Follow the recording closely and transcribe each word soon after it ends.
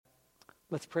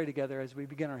Let's pray together as we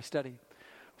begin our study.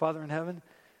 Father in heaven,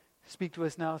 speak to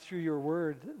us now through your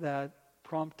word that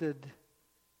prompted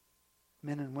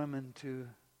men and women to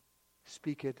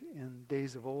speak it in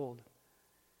days of old.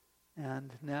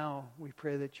 And now we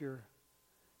pray that your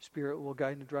Spirit will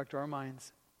guide and direct our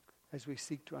minds as we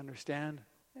seek to understand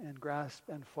and grasp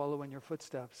and follow in your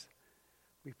footsteps.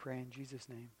 We pray in Jesus'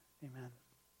 name. Amen.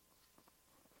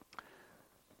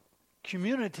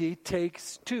 Community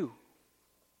takes 2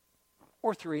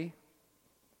 or 3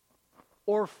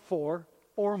 or 4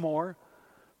 or more,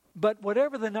 but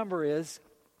whatever the number is,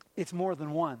 it's more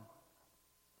than one.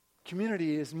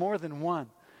 Community is more than one.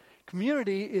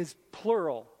 Community is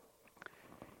plural.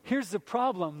 Here's the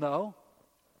problem, though.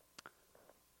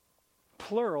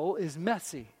 Plural is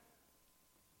messy.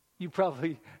 You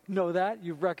probably know that.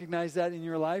 You've recognized that in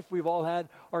your life. We've all had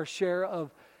our share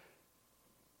of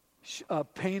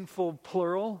painful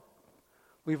plural.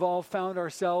 We've all found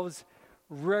ourselves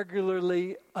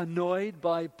regularly annoyed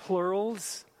by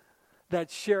plurals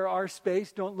that share our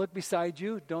space. Don't look beside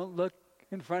you. Don't look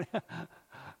in front.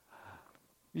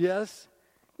 Yes,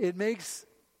 it makes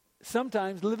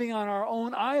sometimes living on our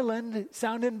own island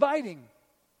sound inviting.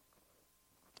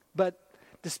 But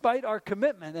despite our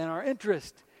commitment and our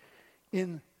interest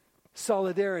in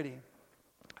solidarity,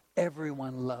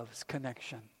 everyone loves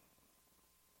connection.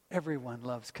 Everyone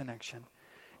loves connection.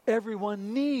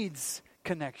 Everyone needs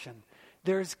connection.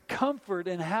 There's comfort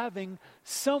in having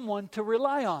someone to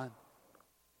rely on.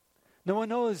 No one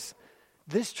knows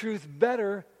this truth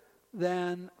better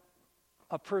than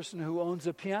a person who owns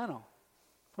a piano.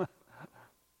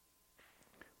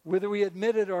 Whether we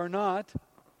admit it or not,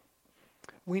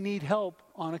 we need help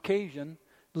on occasion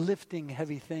lifting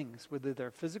heavy things, whether they're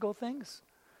physical things,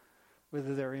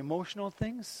 whether they're emotional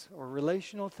things or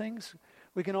relational things.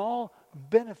 We can all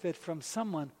benefit from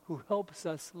someone who helps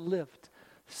us lift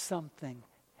something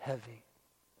heavy.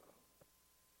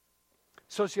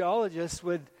 Sociologists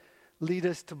would lead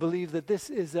us to believe that this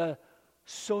is a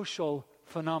social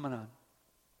phenomenon,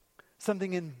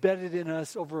 something embedded in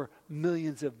us over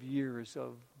millions of years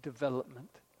of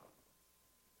development.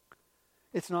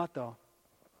 It's not, though,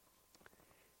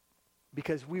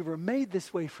 because we were made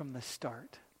this way from the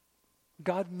start.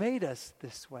 God made us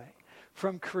this way.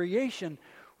 From creation,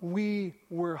 we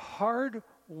were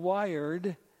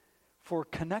hardwired for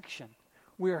connection.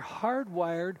 We're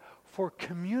hardwired for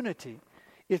community.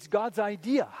 It's God's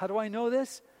idea. How do I know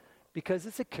this? Because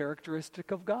it's a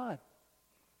characteristic of God.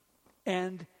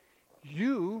 And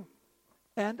you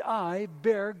and I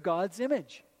bear God's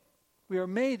image. We are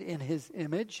made in his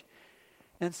image.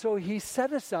 And so he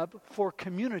set us up for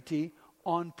community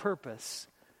on purpose.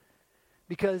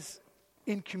 Because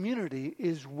in community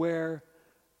is where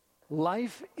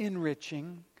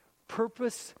life-enriching,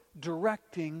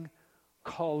 purpose-directing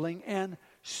calling and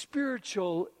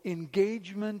spiritual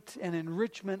engagement and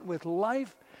enrichment with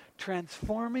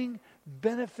life-transforming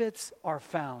benefits are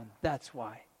found. That's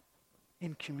why.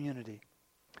 In community.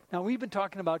 Now, we've been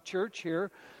talking about church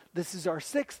here. This is our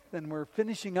 6th, and we're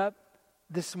finishing up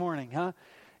this morning, huh?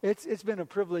 It's been a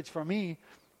privilege for me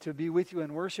to be with you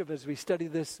in worship as we study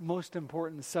this most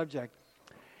important subject.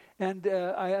 And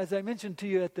as I mentioned to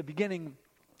you at the beginning,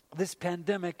 this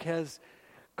pandemic has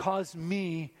caused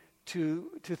me to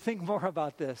think more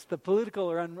about this. The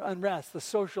political unrest, the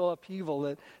social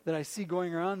upheaval that I see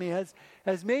going around me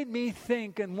has made me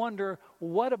think and wonder,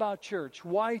 what about church?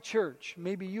 Why church?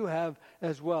 Maybe you have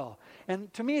as well.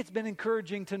 And to me, it's been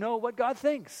encouraging to know what God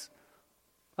thinks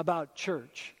about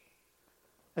church,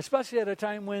 especially at a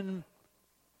time when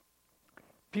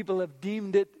people have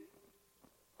deemed it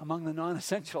among the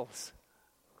non-essentials.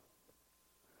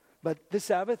 But this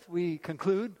Sabbath, we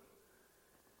conclude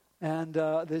and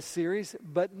this series.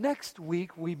 But next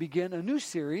week, we begin a new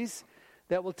series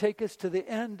that will take us to the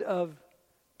end of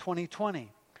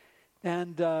 2020.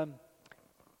 And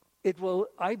it will,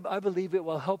 I believe it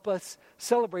will help us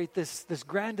celebrate this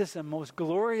grandest and most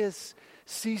glorious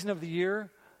season of the year,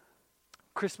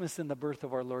 Christmas and the birth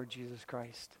of our Lord Jesus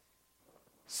Christ.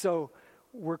 So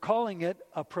we're calling it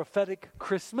a prophetic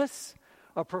Christmas,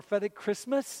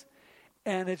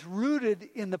 and it's rooted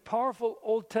in the powerful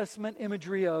Old Testament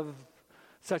imagery of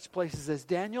such places as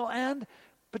Daniel and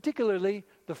particularly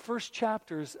the first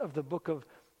chapters of the book of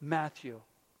Matthew.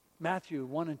 Matthew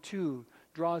 1 and 2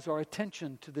 draws our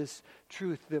attention to this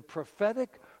truth, the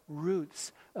prophetic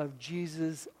roots of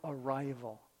Jesus'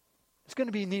 arrival. It's going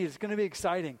to be neat. It's going to be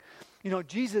exciting. You know,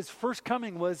 Jesus' first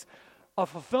coming was a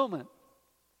fulfillment.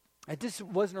 It just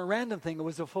wasn't a random thing. It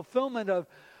was a fulfillment of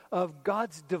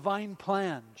God's divine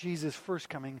plan, Jesus' first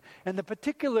coming. And the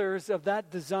particulars of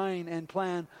that design and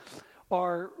plan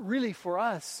are really for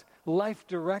us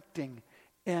life-directing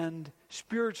and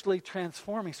spiritually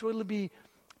transforming. So it'll be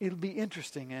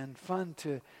interesting and fun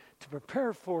to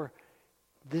prepare for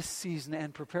this season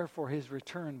and prepare for his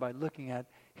return by looking at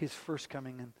his first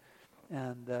coming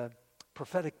and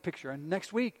prophetic picture. And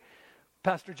next week,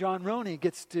 Pastor John Roney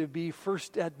gets to be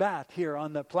first at bat here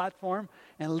on the platform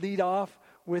and lead off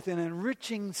with an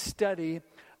enriching study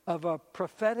of a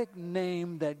prophetic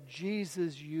name that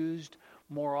Jesus used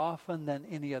more often than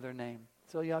any other name.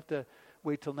 So you have to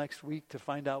wait till next week to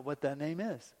find out what that name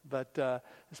is. But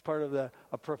it's part of a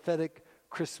prophetic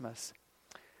Christmas.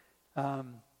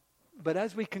 But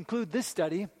as we conclude this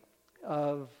study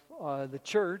of the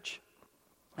church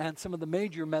and some of the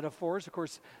major metaphors, of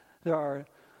course, there are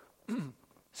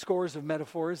scores of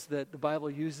metaphors that the Bible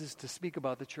uses to speak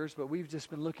about the church, but we've just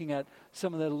been looking at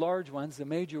some of the large ones, the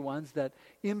major ones that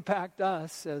impact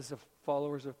us as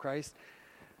followers of Christ.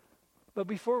 But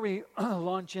before we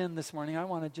launch in this morning, I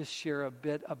want to just share a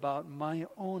bit about my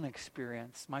own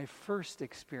experience, my first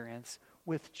experience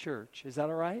with church. Is that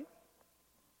all right?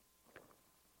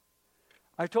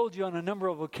 I told you on a number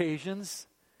of occasions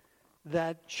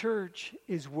that church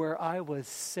is where I was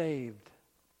saved.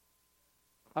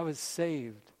 I was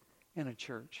saved in a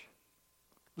church.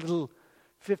 Little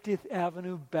 50th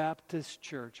Avenue Baptist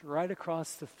Church, right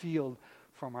across the field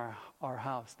from our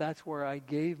house. That's where I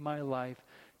gave my life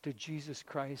to Jesus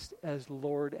Christ as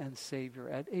Lord and Savior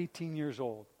at 18 years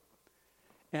old.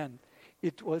 And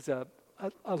it was a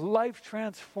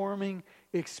life-transforming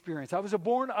experience. I was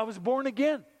born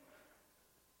again.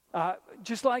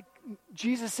 Just like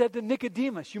Jesus said to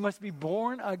Nicodemus, you must be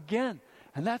born again.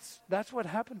 And that's what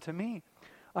happened to me.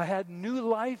 I had new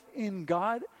life in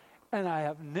God, and I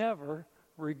have never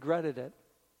regretted it.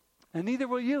 And neither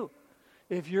will you.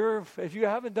 If you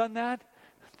haven't done that,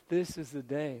 this is the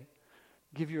day.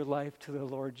 Give your life to the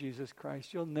Lord Jesus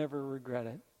Christ. You'll never regret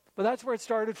it. But that's where it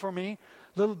started for me.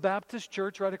 Little Baptist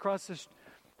church right across the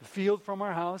field from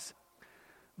our house.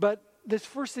 But this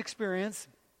first experience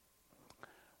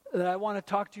that I want to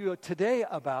talk to you today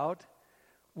about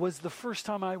was the first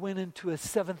time I went into a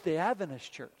Seventh-day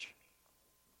Adventist church.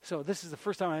 So this is the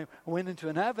first time I went into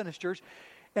an Adventist church.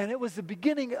 And it was the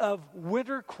beginning of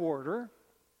winter quarter.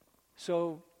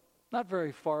 So not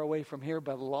very far away from here,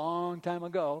 but a long time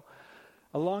ago.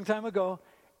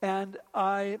 And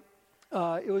it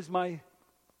was my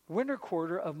winter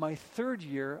quarter of my third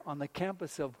year on the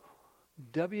campus of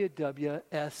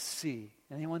WWSC.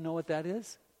 Anyone know what that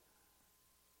is?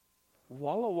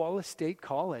 Walla Walla State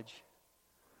College.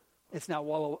 It's not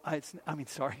Whoa.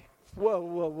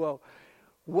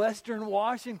 Western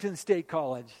Washington State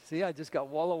College. See, I just got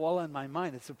Walla Walla in my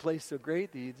mind. It's a place so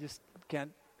great that you just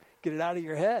can't get it out of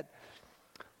your head.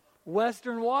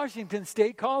 Western Washington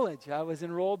State College. I was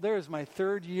enrolled there as my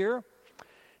third year,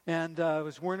 and it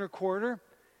was winter quarter.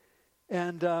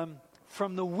 And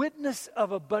from the witness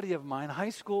of a buddy of mine, high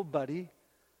school buddy,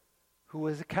 who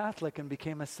was a Catholic and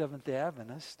became a Seventh-day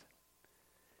Adventist,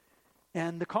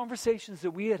 and the conversations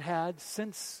that we had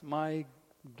since my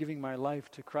giving my life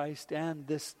to Christ and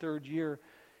this third year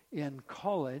in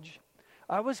college,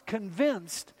 I was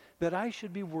convinced that I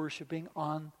should be worshiping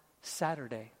on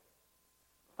Saturday.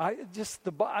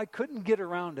 I couldn't get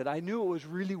around it. I knew it was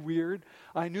really weird.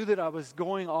 I knew that I was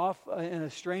going off in a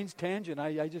strange tangent.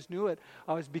 I just knew it.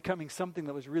 I was becoming something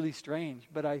that was really strange.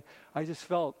 But I just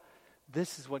felt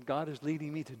this is what God is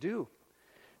leading me to do.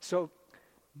 So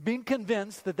being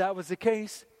convinced that was the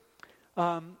case,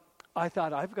 I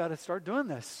thought, I've got to start doing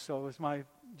this. So it was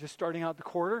just starting out the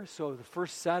quarter. So the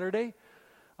first Saturday,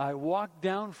 I walked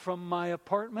down from my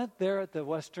apartment there at the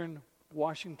Western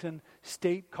Washington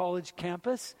State College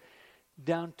campus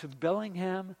down to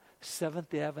Bellingham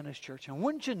Seventh-day Adventist Church. And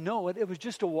wouldn't you know it, it was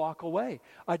just a walk away.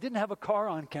 I didn't have a car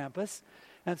on campus,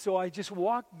 and so I just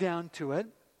walked down to it.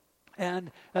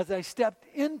 And as I stepped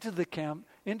into the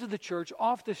church,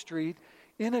 off the street,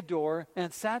 in a door,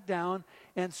 and sat down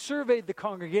and surveyed the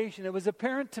congregation, it was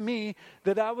apparent to me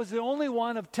that I was the only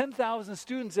one of 10,000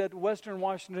 students at Western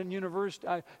Washington University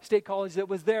State College that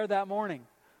was there that morning.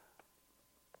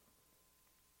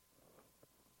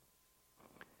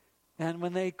 And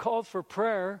when they called for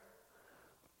prayer,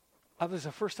 it was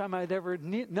the first time I'd ever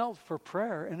knelt for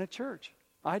prayer in a church.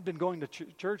 I'd been going to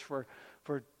church for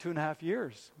 2.5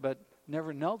 years, but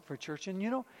never knelt for church. And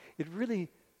it really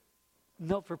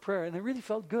knelt for prayer, and it really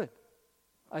felt good.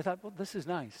 I thought, well, this is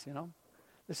nice,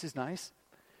 This is nice.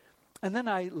 And then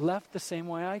I left the same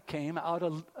way I came, out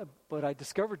of what I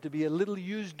discovered to be a little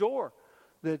used door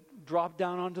that dropped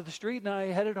down onto the street, and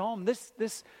I headed home.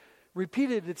 This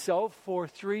repeated itself for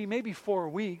 3, maybe 4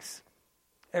 weeks.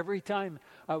 Every time.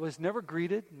 I was never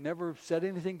greeted, never said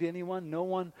anything to anyone. No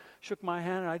one shook my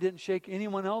hand, and I didn't shake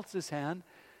anyone else's hand.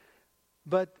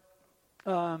 But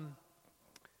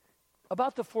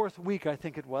about the fourth week, I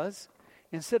think it was,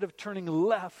 instead of turning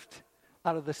left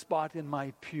out of the spot in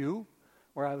my pew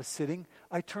where I was sitting,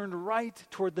 I turned right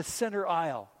toward the center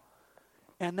aisle.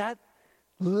 And that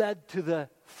led to the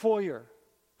foyer.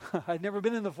 I'd never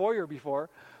been in the foyer before.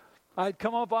 I'd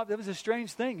come up off, it was a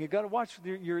strange thing. You got to watch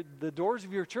the doors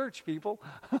of your church, people.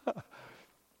 It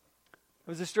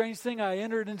was a strange thing. I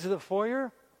entered into the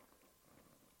foyer.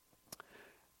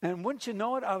 And wouldn't you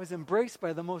know it, I was embraced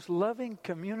by the most loving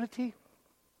community.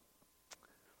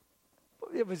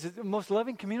 It was the most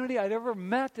loving community I'd ever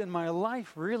met in my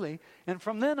life, really. And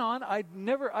from then on,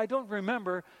 I don't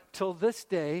remember till this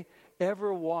day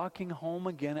ever walking home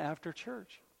again after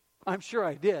church. I'm sure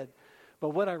I did. But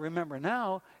what I remember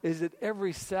now is that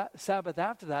every Sabbath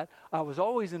after that, I was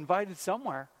always invited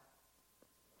somewhere.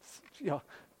 You know,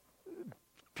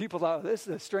 people thought, this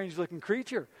is a strange-looking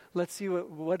creature. Let's see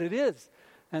what it is.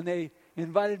 And they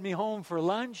invited me home for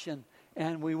lunch,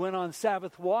 and we went on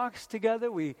Sabbath walks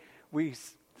together. We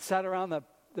sat around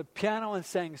the piano and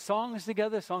sang songs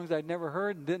together, songs I'd never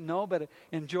heard and didn't know, but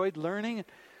enjoyed learning.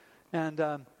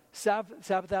 And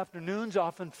Sabbath afternoons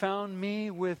often found me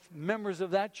with members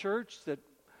of that church that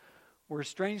were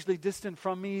strangely distant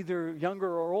from me, either younger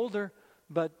or older,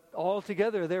 but all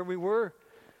together there we were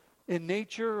in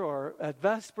nature or at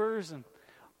Vespers. And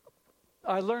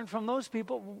I learned from those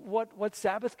people what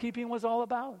Sabbath keeping was all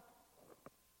about.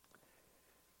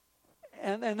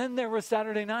 And then there were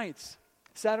Saturday nights.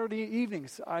 Saturday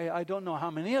evenings, I don't know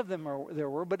how many of them there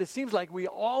were, but it seems like we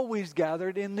always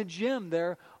gathered in the gym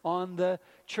there on the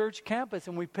church campus,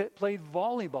 and we played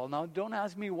volleyball. Now, don't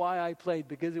ask me why I played,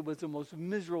 because it was the most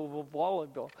miserable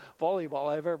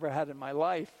volleyball I've ever had in my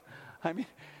life. I mean,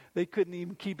 they couldn't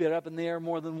even keep it up in the air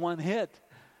more than one hit.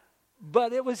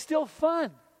 But it was still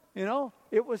fun, you know?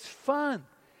 It was fun.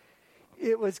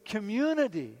 It was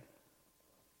community.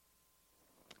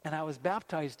 And I was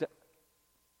baptized.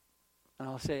 And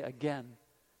I'll say again,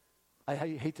 I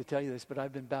hate to tell you this, but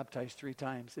I've been baptized 3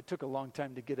 times. It took a long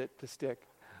time to get it to stick.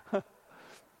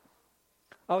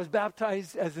 I was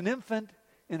baptized as an infant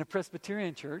in a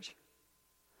Presbyterian church.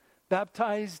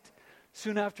 Baptized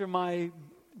soon after my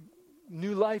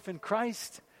new life in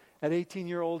Christ at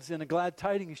 18-year-olds in a Glad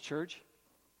Tidings church.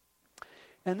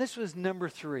 And this was number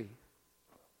 3.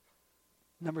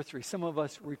 Number 3. Some of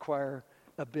us require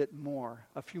a bit more,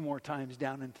 a few more times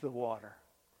down into the water.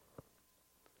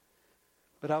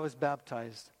 But I was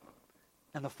baptized.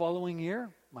 And the following year,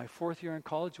 my 4th year in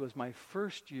college, was my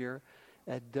first year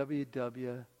at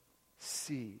WWC,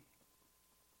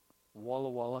 Walla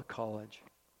Walla College.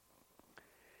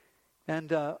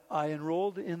 And I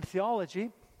enrolled in theology,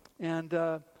 and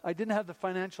I didn't have the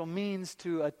financial means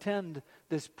to attend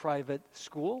this private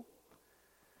school.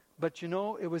 But you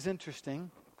know, it was interesting.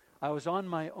 I was on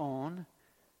my own,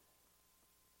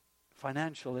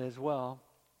 financially as well.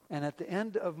 And at the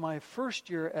end of my first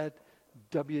year at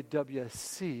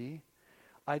WWC,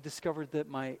 I discovered that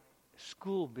my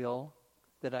school bill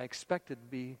that I expected to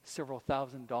be several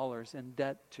 $1,000s in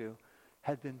debt to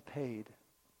had been paid.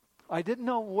 I didn't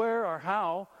know where or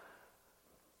how.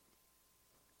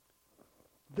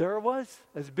 There it was,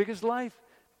 as big as life,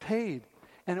 paid.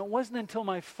 And it wasn't until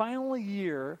my final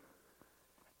year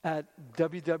at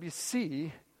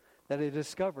WWC that I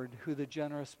discovered who the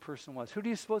generous person was. Who do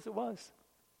you suppose it was?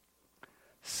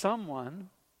 Someone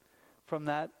from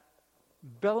that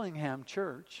Bellingham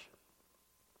church.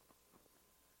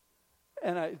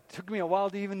 And it took me a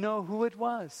while to even know who it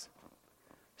was.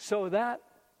 So that,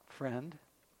 friend,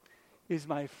 is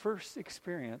my first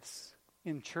experience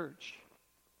in church.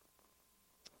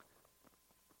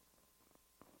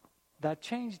 That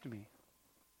changed me.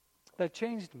 That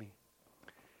changed me.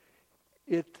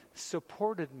 It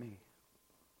supported me.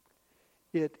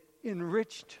 It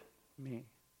enriched me.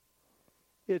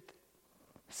 It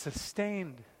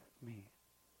sustained me.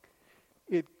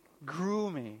 It grew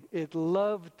me. It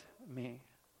loved me.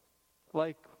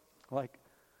 Like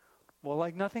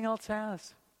nothing else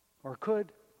has or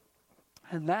could.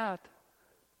 And that,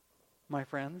 my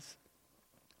friends,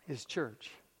 is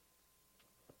church.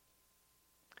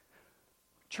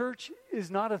 Church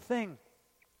is not a thing.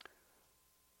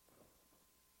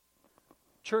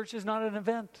 Church is not an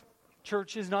event.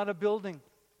 Church is not a building.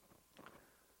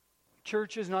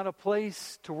 Church is not a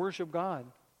place to worship God.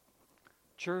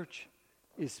 Church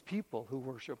is people who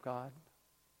worship God.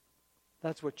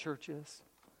 That's what church is.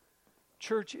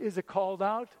 Church is a called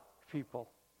out people.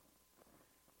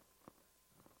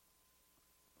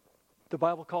 The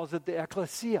Bible calls it the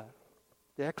ecclesia.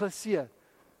 The ecclesia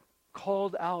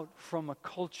called out from a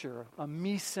culture, a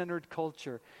me-centered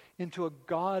culture, into a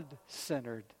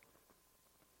God-centered,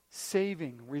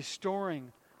 saving,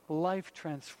 restoring,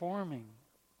 life-transforming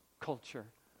culture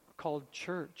called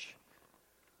church.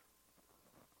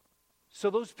 So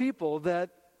those people that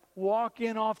walk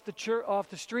in off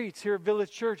the streets here at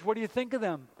Village Church, what do you think of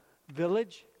them?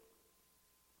 Village?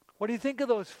 What do you think of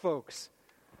those folks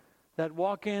that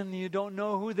walk in and you don't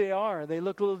know who they are? They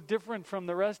look a little different from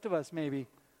the rest of us maybe.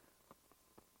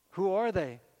 Who are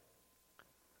they?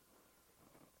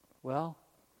 Well,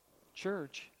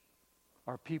 church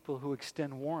are people who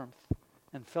extend warmth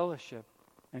and fellowship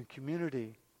and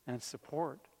community and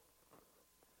support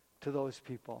to those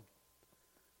people.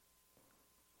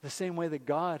 The same way that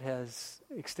God has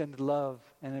extended love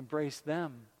and embraced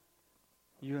them,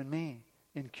 you and me,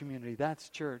 in community. That's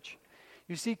church.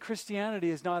 You see,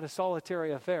 Christianity is not a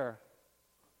solitary affair.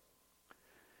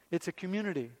 It's a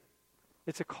community.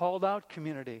 It's a called out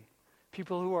community.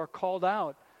 People who are called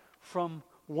out from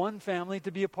one family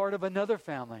to be a part of another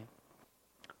family.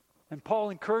 And Paul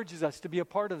encourages us to be a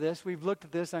part of this. We've looked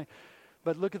at this,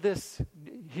 but look at this,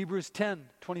 Hebrews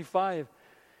 10:25.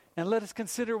 And let us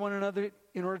consider one another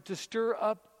in order to stir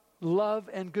up love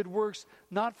and good works,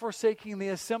 not forsaking the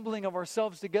assembling of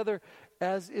ourselves together,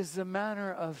 as is the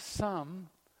manner of some,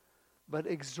 but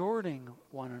exhorting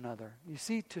one another. You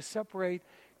see, to separate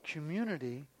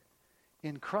community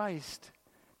in Christ,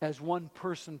 as one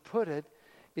person put it,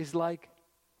 is like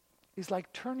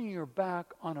turning your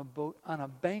back on a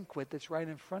banquet that's right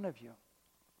in front of you.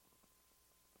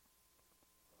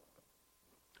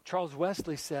 Charles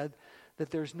Wesley said that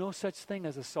there's no such thing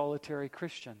as a solitary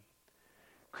Christian.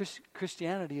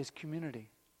 Christianity is community.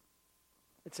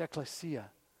 It's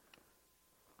ecclesia.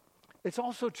 It's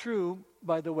also true,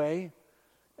 by the way,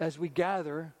 as we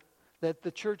gather, that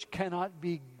the church cannot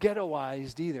be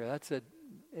ghettoized either.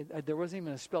 There wasn't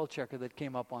even a spell checker that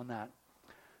came up on that.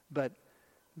 But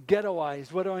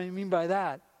ghettoized, what do I mean by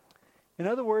that? In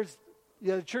other words,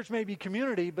 the church may be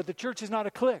community, but the church is not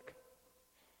a clique,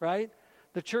 right?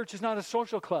 The church is not a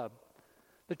social club.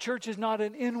 The church is not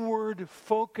an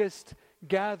inward-focused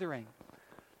gathering.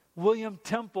 William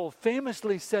Temple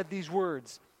famously said these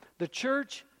words, the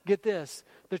church, get this,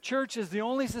 the church is the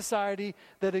only society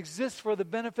that exists for the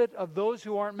benefit of those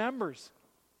who aren't members.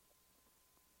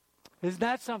 Isn't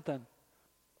that something?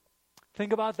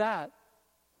 Think about that.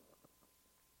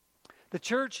 The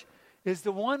church is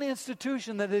the one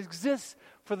institution that exists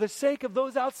for the sake of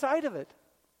those outside of it.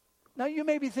 Now you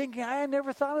may be thinking, I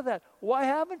never thought of that. Why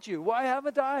haven't you? Why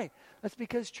haven't I? That's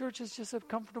because church is just a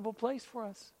comfortable place for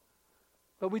us.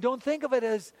 But we don't think of it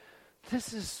as,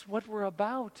 this is what we're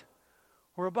about.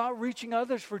 We're about reaching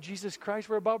others for Jesus Christ.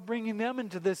 We're about bringing them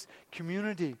into this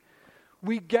community.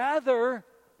 We gather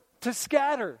to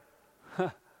scatter.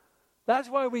 That's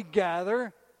why we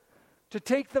gather, to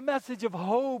take the message of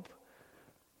hope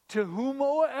to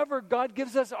whomever God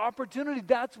gives us opportunity.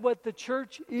 That's what the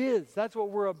church is. That's what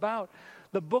we're about.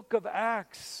 The book of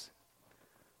Acts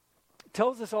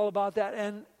tells us all about that.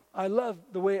 And I love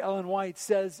the way Ellen White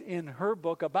says in her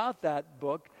book about that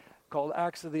book called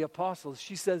Acts of the Apostles.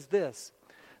 She says this,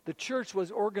 the church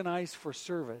was organized for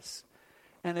service,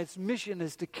 and its mission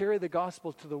is to carry the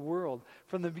gospel to the world.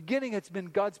 From the beginning, it's been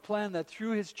God's plan that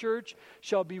through his church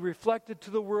shall be reflected to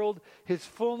the world his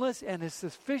fullness and his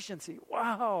sufficiency.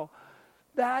 Wow,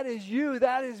 that is you,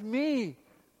 that is me,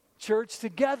 church,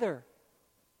 together.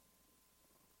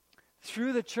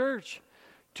 Through the church,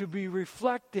 to be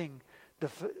reflecting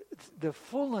the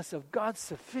fullness of God's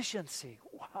sufficiency.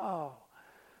 Wow.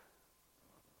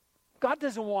 God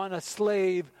doesn't want a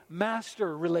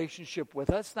slave-master relationship with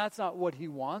us. That's not what he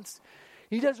wants.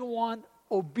 He doesn't want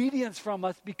obedience from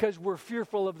us because we're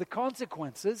fearful of the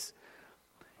consequences.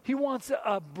 He wants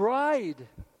a bride.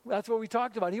 That's what we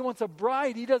talked about. He wants a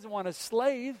bride. He doesn't want a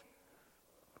slave.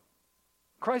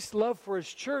 Christ's love for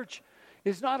his church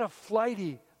is not a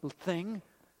flighty thing.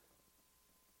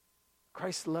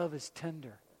 Christ's love is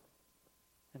tender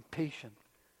and patient.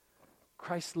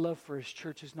 Christ's love for his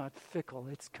church is not fickle,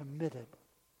 it's committed.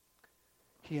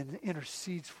 He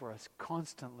intercedes for us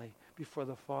constantly before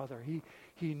the Father.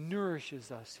 He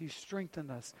nourishes us, he strengthens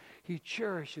us, he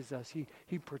cherishes us,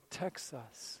 he protects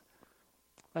us.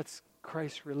 That's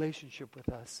Christ's relationship with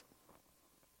us.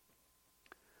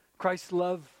 Christ's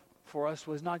love for us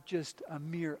was not just a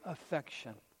mere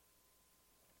affection.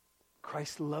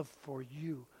 Christ's love for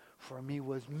you, for me,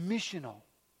 was missional.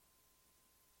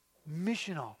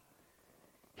 Missional.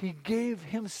 He gave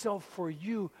himself for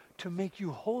you to make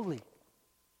you holy,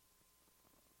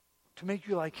 to make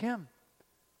you like him,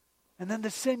 and then to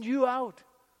send you out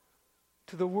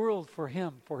to the world for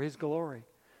Him, for His glory.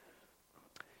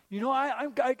 You know,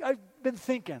 I've been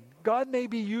thinking, God may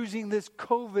be using this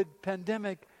COVID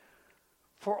pandemic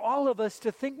for all of us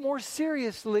to think more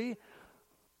seriously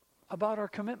about our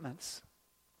commitments.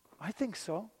 I think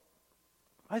so.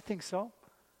 I think so.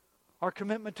 Our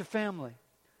commitment to family,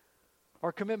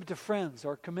 our commitment to friends,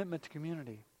 our commitment to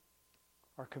community,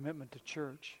 our commitment to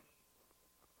church.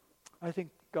 I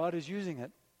think God is using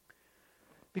it.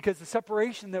 Because the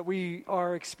separation that we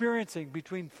are experiencing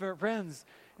between friends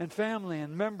and family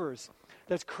and members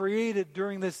that's created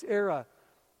during this era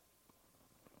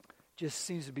just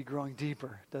seems to be growing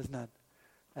deeper, doesn't it,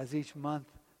 as each month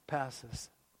passes.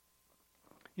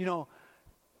 You know,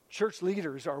 church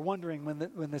leaders are wondering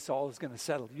when this all is going to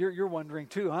settle. You're wondering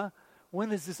too, huh?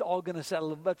 When is this all going to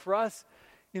settle? But for us,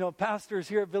 you know, pastors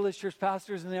here at Village Church,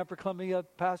 pastors in the Upper Columbia,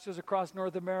 pastors across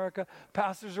North America,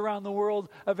 pastors around the world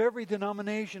of every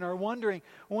denomination are wondering,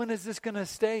 when is this going to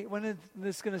stay? When is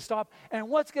this going to stop? And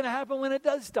what's going to happen when it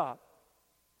does stop?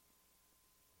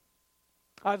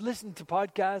 I've listened to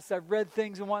podcasts, I've read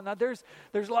things and whatnot. There's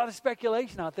a lot of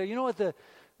speculation out there. You know what the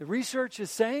research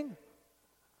is saying?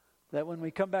 That when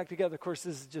we come back together, of course,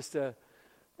 this is just a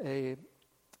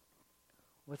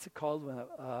what's it called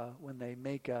when they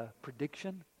make a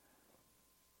prediction?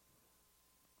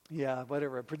 Yeah,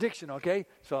 whatever, a prediction, okay?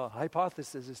 So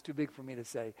hypothesis is too big for me to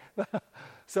say.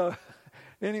 So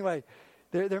anyway,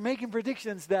 they're making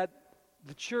predictions that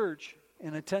the church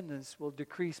in attendance will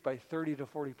decrease by 30 to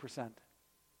 40%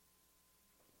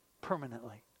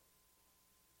 permanently.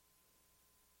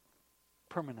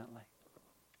 Permanently.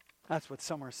 That's what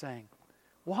some are saying.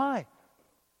 Why?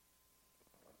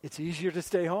 It's easier to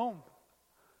stay home.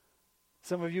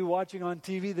 Some of you watching on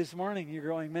TV this morning, you're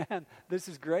going, man, this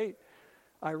is great.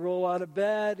 I roll out of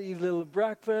bed, eat a little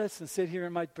breakfast, and sit here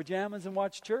in my pajamas and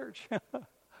watch church.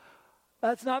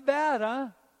 That's not bad, huh?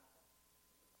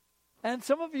 And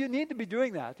some of you need to be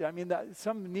doing that. I mean,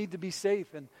 some need to be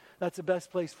safe, and that's the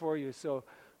best place for you. So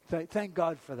thank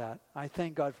God for that. I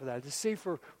thank God for that. It's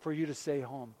safer for you to stay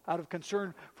home out of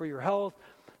concern for your health,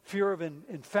 fear of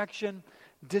infection,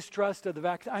 distrust of the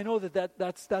vaccine. I know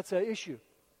that's an issue.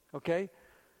 Okay?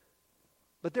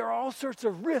 But there are all sorts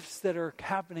of rifts that are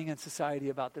happening in society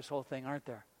about this whole thing, aren't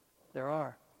there? There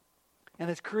are.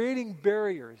 And it's creating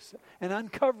barriers and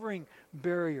uncovering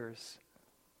barriers.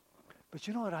 But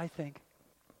you know what I think?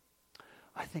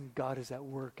 I think God is at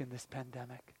work in this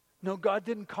pandemic. No, God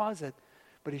didn't cause it,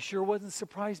 but He sure wasn't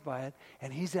surprised by it.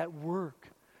 And He's at work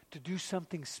to do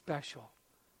something special.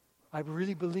 I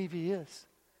really believe He is.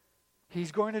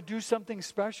 He's going to do something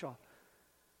special.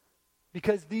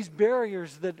 Because these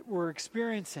barriers that we're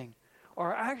experiencing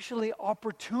are actually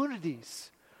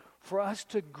opportunities for us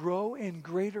to grow in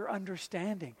greater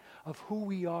understanding of who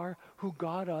we are, who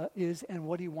God is, and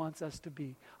what He wants us to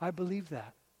be. I believe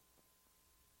that.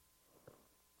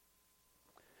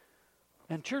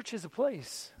 And church is a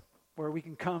place where we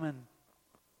can come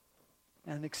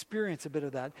and experience a bit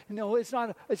of that. No, it's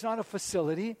not a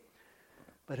facility,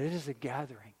 but it is a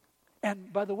gathering.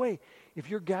 And by the way, if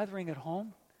you're gathering at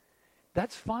home,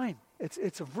 that's fine.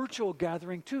 It's a virtual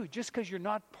gathering too. Just because you're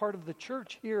not part of the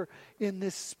church here in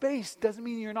this space doesn't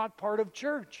mean you're not part of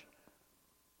church.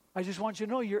 I just want you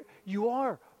to know you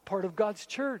are part of God's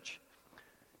church.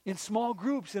 In small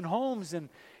groups, in homes, and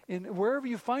in wherever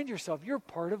you find yourself, you're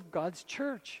part of God's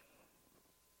church.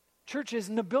 Church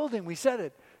isn't a building, we said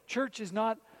it. Church is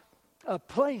not a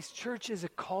place. Church is a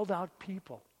called out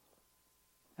people.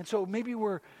 And so maybe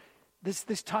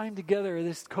this time together,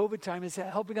 this COVID time, is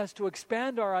helping us to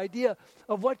expand our idea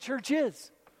of what church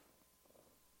is.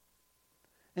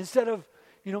 Instead of,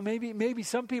 maybe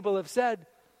some people have said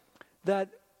that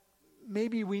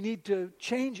maybe we need to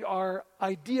change our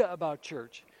idea about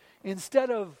church.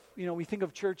 Instead of, we think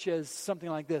of church as something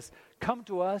like this: come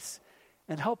to us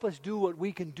and help us do what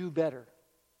we can do better.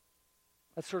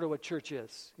 That's sort of what church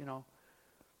is,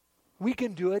 We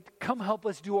can do it. Come help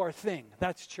us do our thing.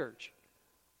 That's church.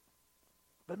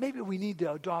 But maybe we need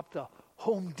to adopt the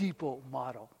Home Depot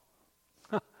model.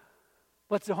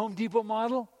 What's the Home Depot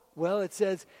model? Well, it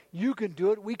says, you can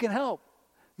do it, we can help.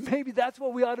 Maybe that's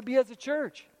what we ought to be as a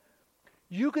church.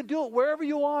 You can do it wherever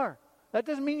you are. That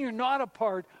doesn't mean you're not a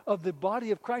part of the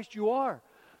body of Christ. You are.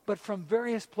 But from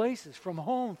various places, from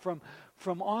home,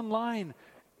 from online,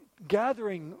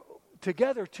 gathering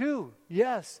together too.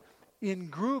 Yes, in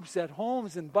groups, at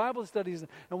homes, in Bible studies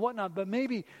and whatnot. But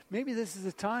maybe this is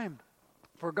a time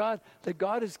for God, that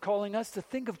God is calling us to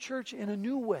think of church in a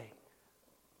new way.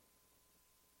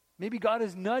 Maybe God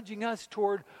is nudging us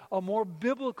toward a more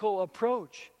biblical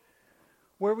approach,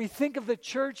 where we think of the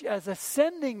church as a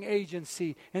sending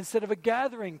agency instead of a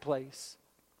gathering place.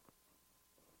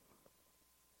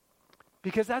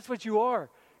 Because that's what you are.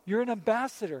 You're an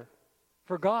ambassador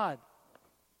for God.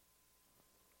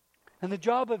 And the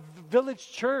job of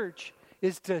Village Church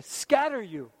is to scatter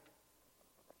you.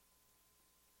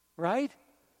 Right?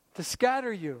 To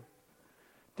scatter you.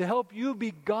 To help you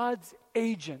be God's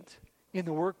agent in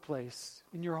the workplace,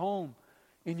 in your home,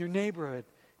 in your neighborhood,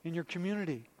 in your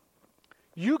community.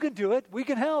 You can do it. We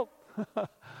can help.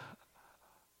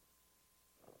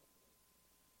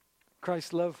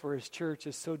 Christ's love for his church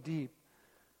is so deep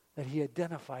that he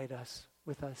identified us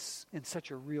with us in such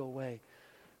a real way.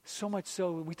 So much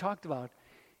so, we talked about,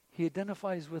 he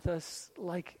identifies with us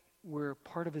like we're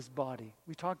part of his body.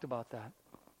 We talked about that.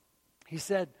 He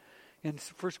said in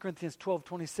 1 Corinthians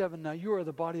 12:27, now you are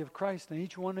the body of Christ, and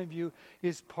each one of you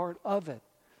is part of it.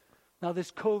 Now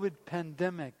this COVID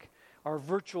pandemic, our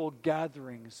virtual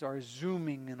gatherings, our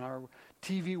Zooming and our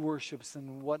TV worships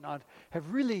and whatnot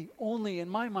have really only, in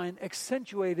my mind,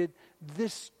 accentuated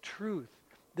this truth,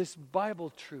 this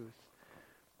Bible truth,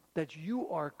 that you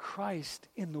are Christ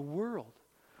in the world.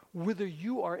 Whether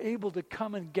you are able to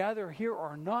come and gather here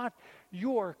or not,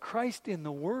 you are Christ in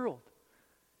the world.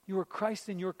 You are Christ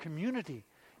in your community.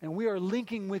 And we are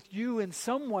linking with you in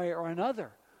some way or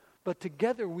another. But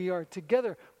together, we are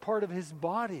together part of his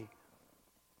body.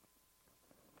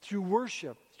 Through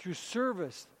worship, through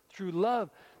service, through love.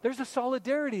 There's a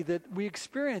solidarity that we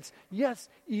experience. Yes,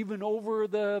 even over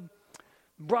the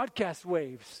broadcast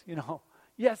waves,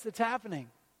 Yes, it's happening.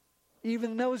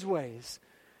 Even in those ways.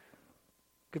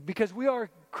 Because we are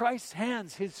Christ's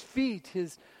hands, his feet,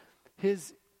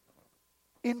 his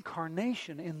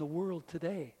incarnation in the world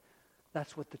today.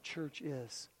 That's what the church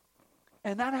is.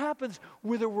 And that happens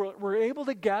whether we're able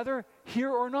to gather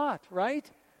here or not, right?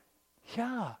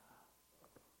 Yeah.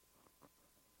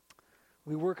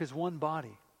 We work as one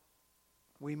body.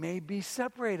 We may be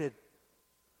separated,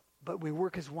 but we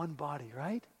work as one body,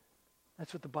 right?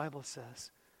 That's what the Bible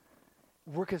says.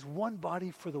 Work as one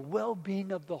body for the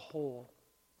well-being of the whole.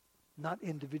 Not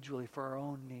individually for our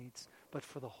own needs, but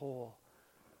for the whole.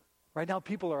 Right now,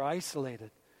 people are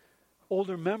isolated.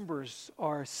 Older members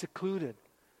are secluded.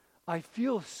 I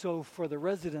feel so for the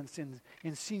residents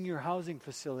in senior housing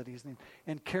facilities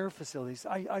and care facilities.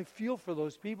 I feel for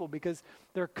those people because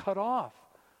they're cut off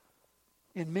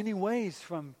in many ways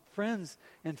from friends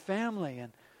and family.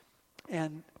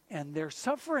 And they're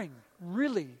suffering,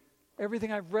 really.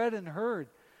 Everything I've read and heard.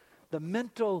 The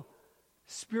mental,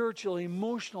 spiritual,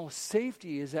 emotional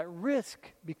safety is at risk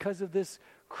because of this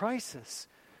crisis.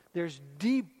 There's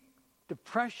deep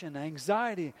depression,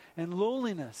 anxiety, and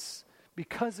loneliness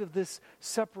because of this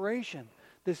separation.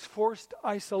 This forced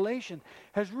isolation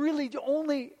has really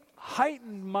only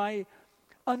heightened my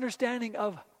understanding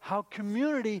of how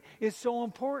community is so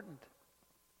important.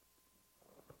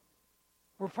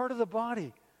 We're part of the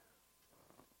body.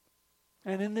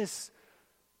 And in this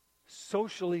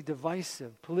socially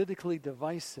divisive, politically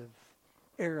divisive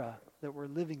era that we're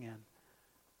living in,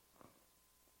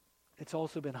 it's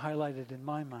also been highlighted in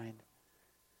my mind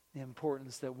the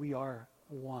importance that we are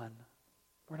one.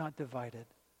 We're not divided.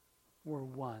 We're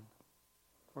one.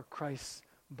 We're Christ's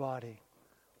body.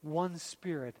 One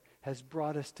Spirit has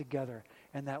brought us together,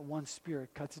 and that one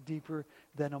Spirit cuts deeper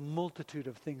than a multitude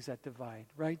of things that divide.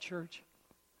 Right, church?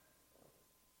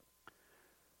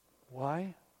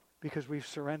 Why? Because we've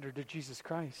surrendered to Jesus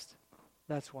Christ.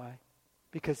 That's why.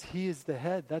 Because he is the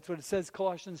head. That's what it says,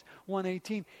 Colossians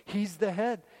 1:18. He's the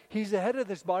head. He's the head of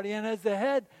this body. And as the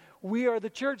head, we are the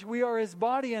church. We are his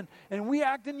body. And we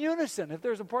act in unison. If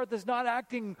there's a part that's not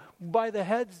acting by the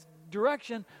head's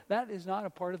direction, that is not a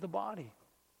part of the body.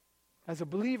 As a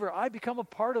believer, I become a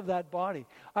part of that body.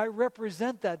 I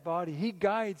represent that body. He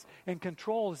guides and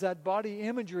controls that body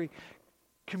imagery,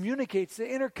 communicates the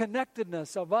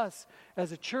interconnectedness of us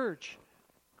as a church.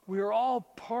 We are all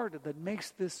part of that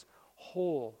makes this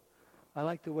whole. I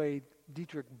like the way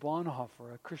Dietrich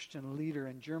Bonhoeffer, a Christian leader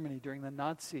in Germany during the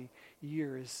Nazi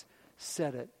years,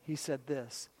 said it. He said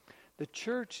this: the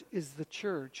church is the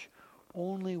church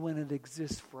only when it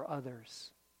exists for others.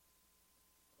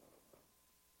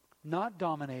 Not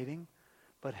dominating,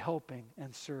 but helping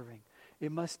and serving.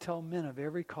 It must tell men of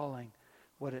every calling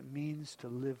what it means to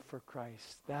live for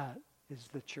Christ. That is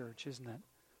the church, isn't it?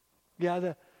 Yeah,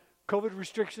 the COVID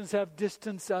restrictions have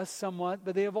distanced us somewhat,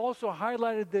 but they have also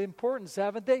highlighted the importance,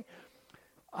 haven't they?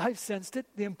 I've sensed it,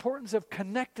 the importance of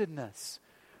connectedness.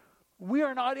 We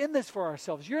are not in this for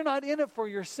ourselves. You're not in it for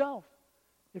yourself.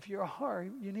 If you are,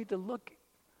 you need to look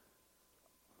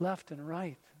left and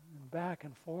right and back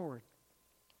and forward.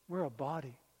 We're a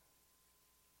body,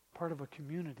 part of a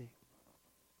community.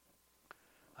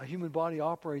 A human body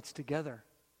operates together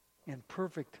in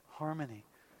perfect harmony.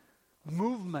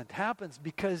 movement happens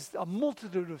because a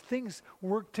multitude of things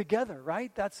work together,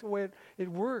 right? That's the way it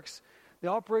works. The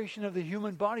operation of the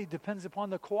human body depends upon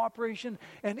the cooperation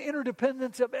and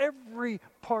interdependence of every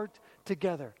part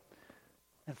together.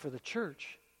 And for the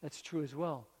church, that's true as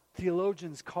well.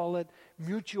 Theologians call it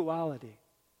mutuality,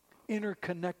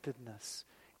 interconnectedness,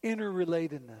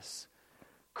 interrelatedness.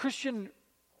 Christian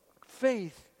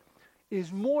faith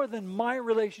is more than my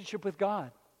relationship with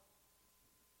God.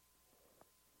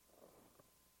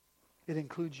 It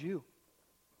includes you.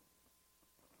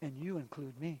 And you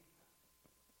include me.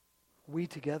 We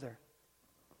together,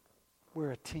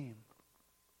 we're a team.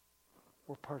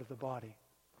 We're part of the body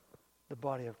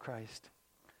of Christ.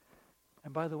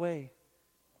 And by the way,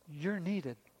 you're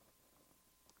needed.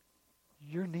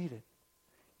 You're needed.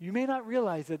 You may not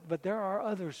realize it, but there are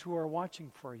others who are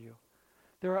watching for you.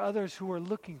 There are others who are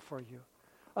looking for you.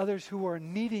 Others who are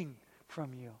needing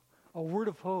from you a word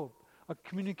of hope, a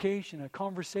communication, a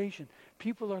conversation.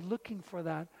 People are looking for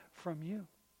that from you.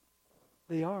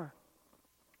 They are.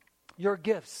 Your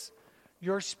gifts,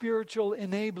 your spiritual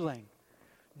enabling,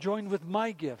 joined with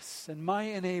my gifts and my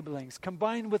enablings,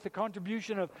 combined with the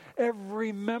contribution of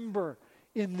every member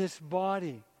in this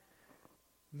body,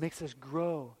 makes us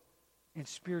grow in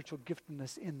spiritual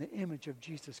giftedness in the image of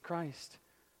Jesus Christ.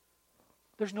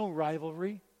 There's no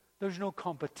rivalry. There's no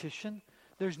competition.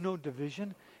 There's no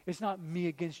division. It's not me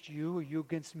against you, or you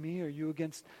against me, or you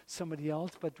against somebody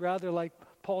else, but rather like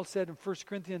Paul said in 1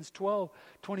 Corinthians 12,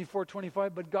 24,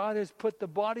 25, but God has put the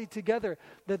body together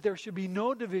that there should be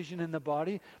no division in the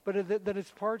body, but that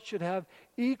its parts should have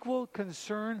equal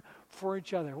concern for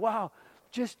each other. Wow,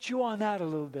 just chew on that a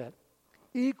little bit.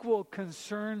 Equal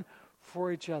concern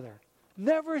for each other.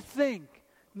 Never think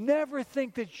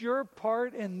that your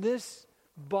part in this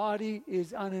body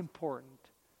is unimportant.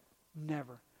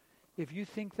 Never. If you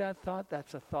think that thought,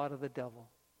 that's a thought of the devil.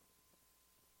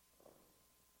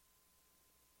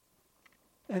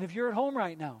 And if you're at home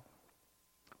right now,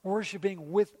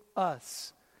 worshiping with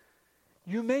us,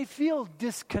 you may feel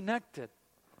disconnected,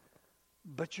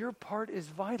 but your part is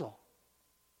vital.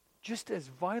 Just as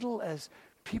vital as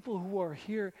people who are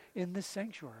here in this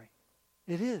sanctuary.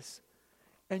 It is.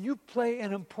 And you play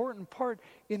an important part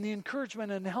in the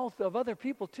encouragement and health of other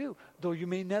people too. Though you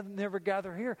may never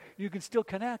gather here, you can still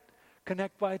connect.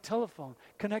 Connect by a telephone.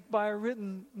 Connect by a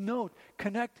written note.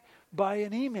 Connect by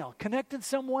an email. Connect in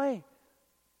some way.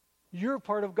 You're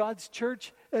part of God's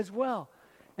church as well.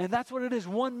 And that's what it is.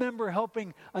 One member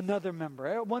helping another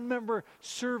member. One member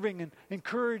serving and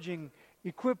encouraging,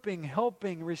 equipping,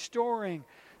 helping, restoring.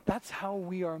 That's how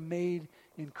we are made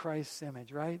in Christ's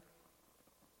image, right?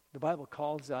 The Bible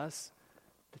calls us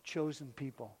the chosen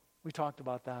people. We talked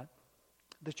about that.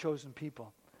 The chosen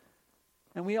people.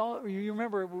 And you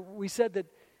remember, we said that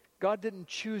God didn't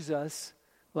choose us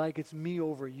like it's me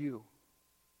over you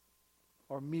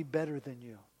or me better than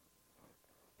you.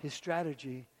 His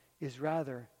strategy is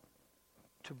rather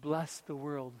to bless the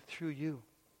world through you.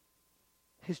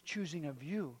 His choosing of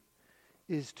you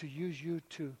is to use you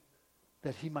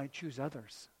that he might choose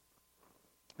others.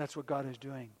 That's what God is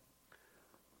doing.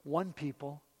 One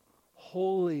people,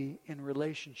 wholly in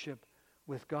relationship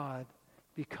with God,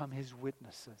 become his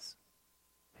witnesses,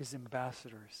 his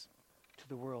ambassadors to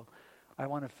the world. I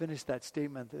want to finish that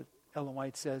statement that Ellen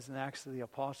White says in Acts of the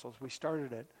Apostles. We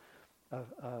started it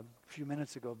a few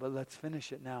minutes ago, but let's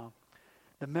finish it now.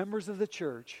 The members of the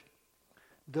church,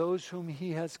 those whom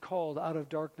he has called out of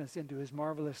darkness into his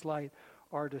marvelous light,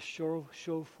 are to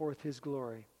show forth his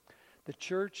glory. The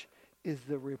church is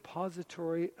the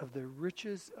repository of the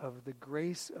riches of the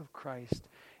grace of Christ,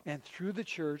 and through the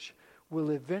church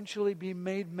will eventually be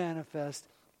made manifest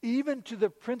even to the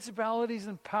principalities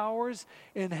and powers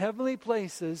in heavenly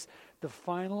places, the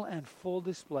final and full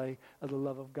display of the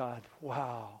love of God.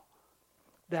 Wow.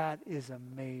 That is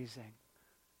amazing.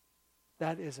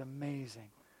 That is amazing.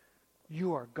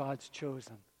 You are God's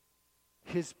chosen,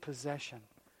 his possession,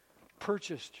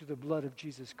 purchased through the blood of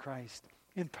Jesus Christ,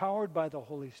 empowered by the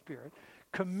Holy Spirit,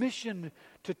 commissioned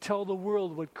to tell the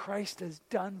world what Christ has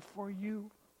done for you.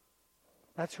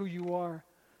 That's who you are.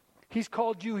 He's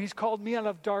called you, he's called me out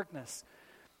of darkness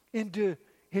into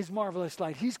his marvelous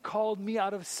light. He's called me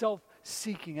out of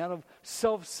self-seeking, out of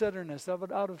self-centeredness,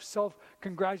 out of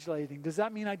self-congratulating. Does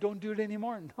that mean I don't do it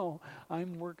anymore? No,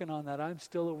 I'm working on that. I'm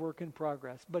still a work in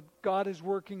progress. But God is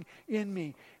working in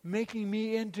me, making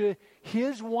me into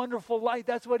his wonderful light.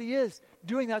 That's what he is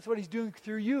doing. That's what he's doing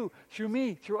through you, through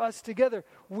me, through us together.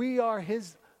 We are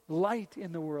his light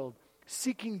in the world,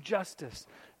 seeking justice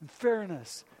and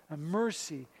fairness and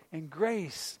mercy and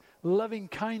grace, loving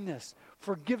kindness,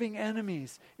 forgiving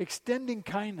enemies, extending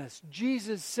kindness.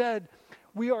 Jesus said,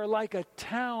 We are like a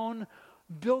town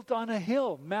built on a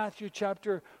hill. Matthew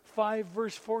chapter 5,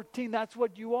 verse 14. That's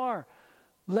what you are.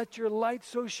 Let your light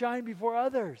so shine before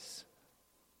others.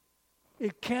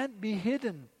 It can't be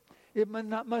hidden. It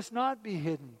must not be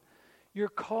hidden. You're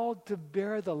called to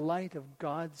bear the light of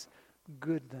God's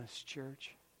goodness,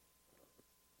 church.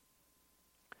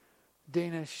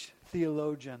 Danish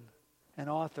theologian and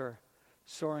author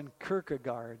Søren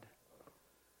Kierkegaard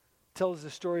tells the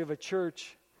story of a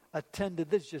church attended.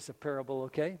 This is just a parable,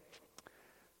 okay?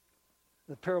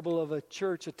 The parable of a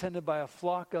church attended by a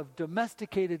flock of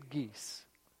domesticated geese.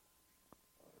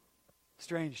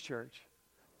 Strange church.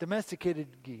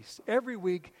 Domesticated geese. Every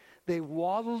week they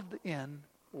waddled in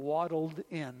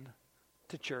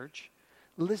to church,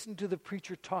 listened to the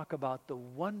preacher talk about the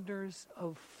wonders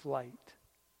of flight.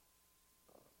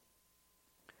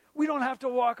 We don't have to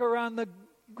walk around the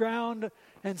ground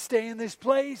and stay in this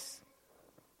place,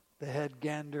 the head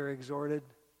gander exhorted.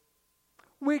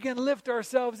 We can lift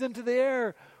ourselves into the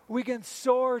air. We can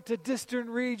soar to distant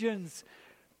regions.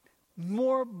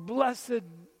 More blessed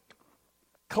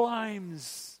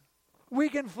climbs. We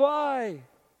can fly.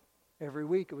 Every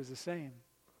week it was the same.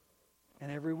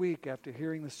 And every week after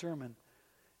hearing the sermon,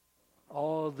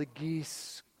 all the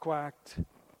geese quacked,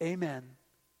 "Amen,"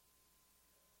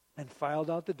 and filed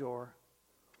out the door,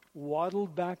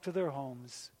 waddled back to their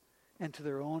homes and to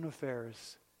their own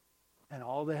affairs. And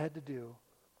all they had to do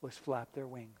was flap their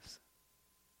wings.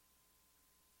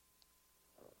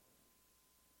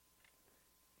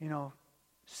 You know,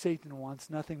 Satan wants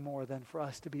nothing more than for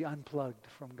us to be unplugged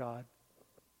from God.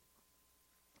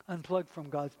 Unplugged from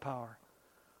God's power.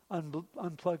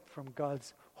 Unplugged from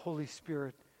God's Holy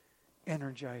Spirit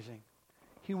energizing.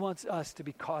 He wants us to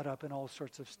be caught up in all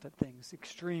sorts of things,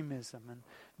 extremism and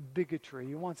bigotry.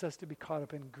 He wants us to be caught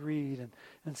up in greed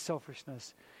and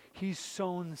selfishness. He's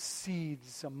sown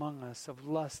seeds among us of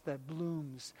lust that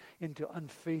blooms into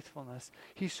unfaithfulness.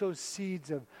 He sows seeds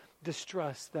of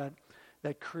distrust that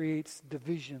creates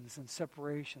divisions and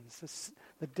separations.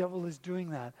 The devil is doing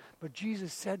that. But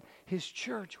Jesus said his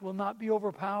church will not be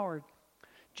overpowered.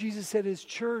 Jesus said his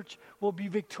church will be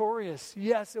victorious.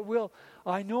 Yes, it will.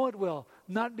 I know it will.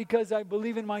 Not because I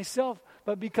believe in myself,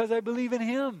 but because I believe in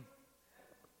him.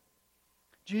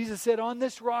 Jesus said, "On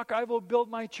this rock I will build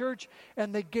my church,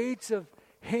 and the gates of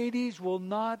Hades will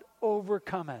not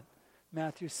overcome it."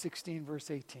 Matthew 16, verse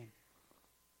 18.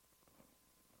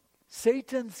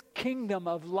 Satan's kingdom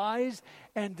of lies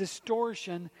and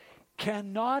distortion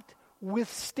cannot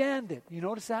withstand it. You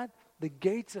notice that? The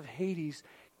gates of Hades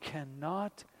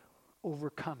cannot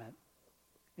overcome it.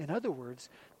 In other words,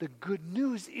 the good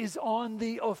news is on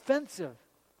the offensive.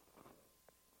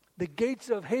 The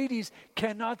gates of Hades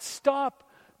cannot stop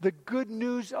the good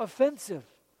news offensive.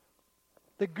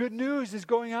 The good news is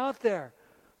going out there.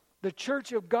 The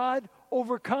church of God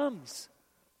overcomes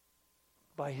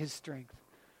by his strength,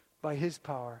 by his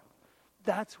power.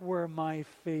 That's where my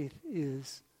faith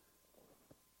is.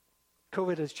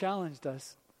 COVID has challenged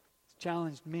us. It's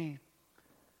challenged me.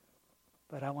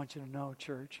 But I want you to know,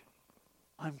 church,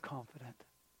 I'm confident.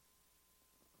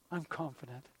 I'm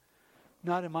confident.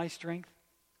 Not in my strength,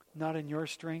 not in your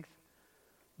strength,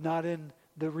 not in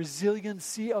the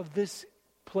resiliency of this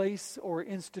place or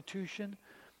institution,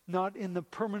 not in the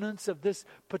permanence of this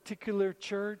particular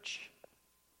church,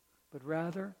 but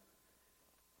rather,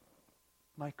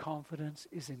 my confidence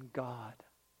is in God.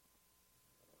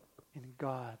 In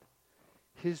God.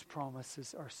 His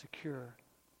promises are secure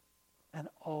and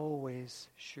always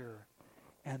sure.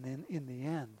 And then in the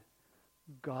end,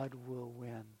 God will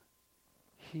win.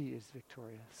 He is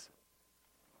victorious.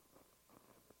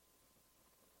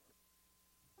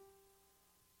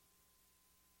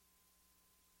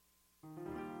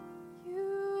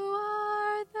 You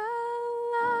are the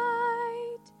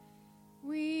light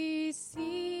we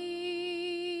see.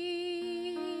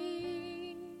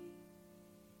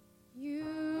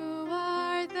 You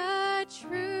are the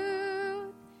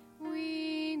truth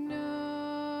we know.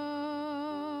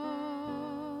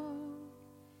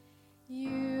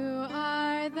 You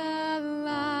are the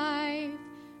light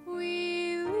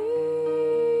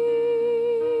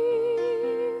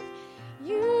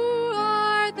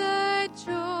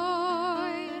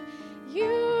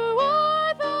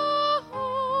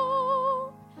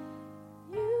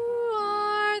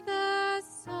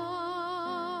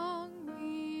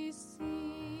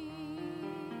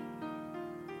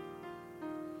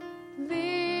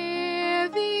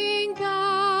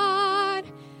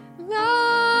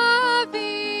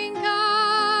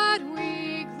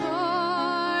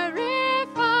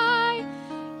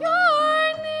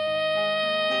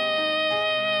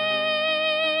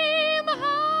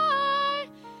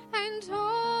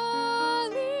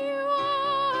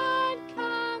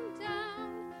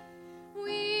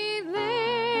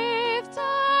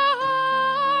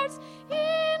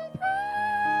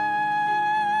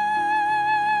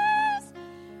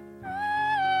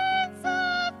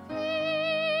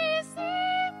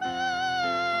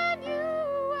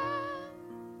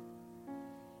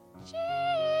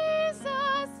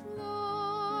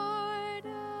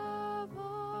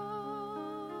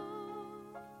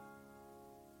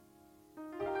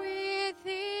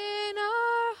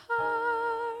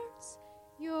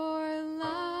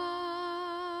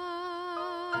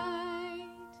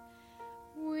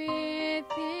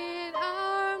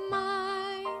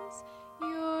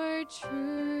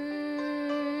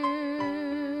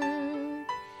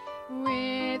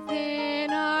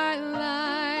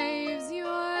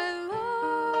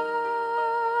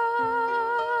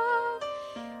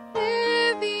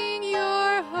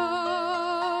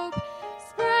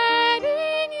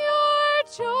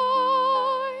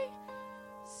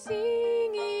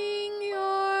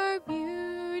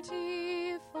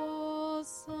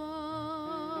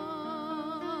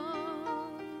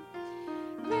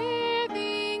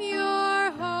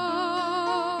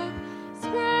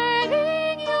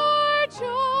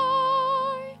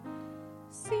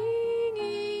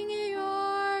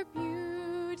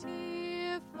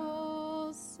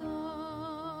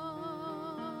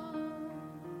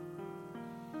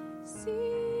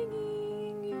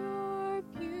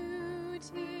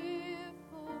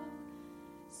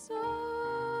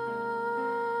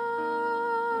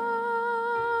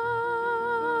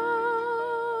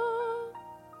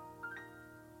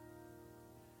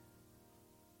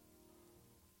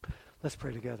Let's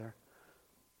pray together.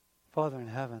 Father in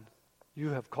heaven, you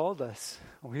have called us.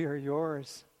 We are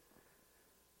yours.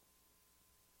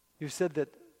 You said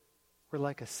that we're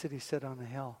like a city set on a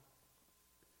hill.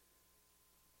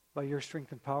 By your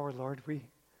strength and power, Lord,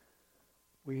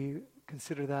 we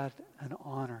consider that an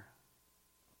honor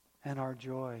and our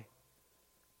joy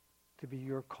to be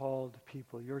your called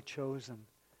people, your chosen,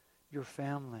 your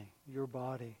family, your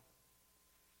body,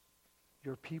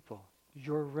 your people,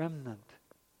 your remnant.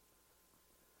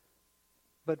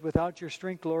 But without your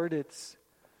strength, Lord, it's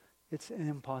an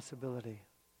impossibility.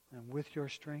 And with your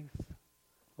strength,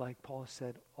 like Paul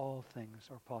said, all things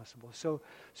are possible. So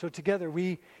together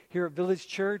we here at Village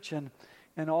Church and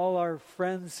all our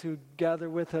friends who gather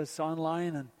with us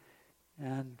online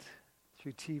and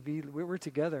through TV, we're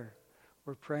together.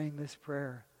 We're praying this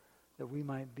prayer that we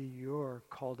might be your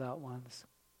called out ones.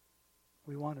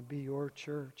 We want to be your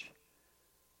church,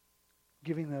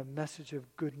 giving the message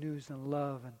of good news and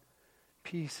love and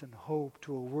peace and hope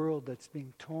to a world that's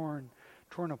being torn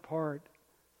apart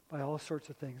by all sorts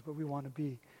of things. But we want to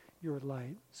be your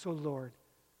light. So Lord,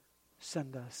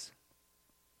 send us.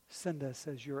 Send us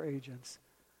as your agents.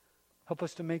 Help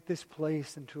us to make this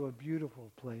place into a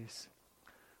beautiful place,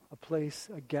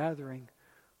 a gathering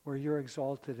where you're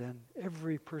exalted, and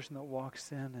every person that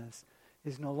walks in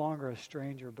is no longer a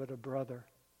stranger but a brother,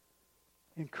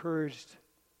 encouraged,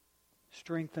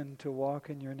 strengthened to walk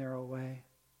in your narrow way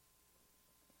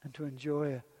and to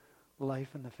enjoy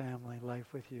life in the family,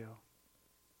 life with you.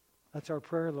 That's our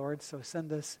prayer, Lord. So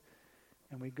send us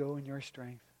and we go in your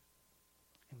strength.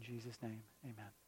 In Jesus' name, amen.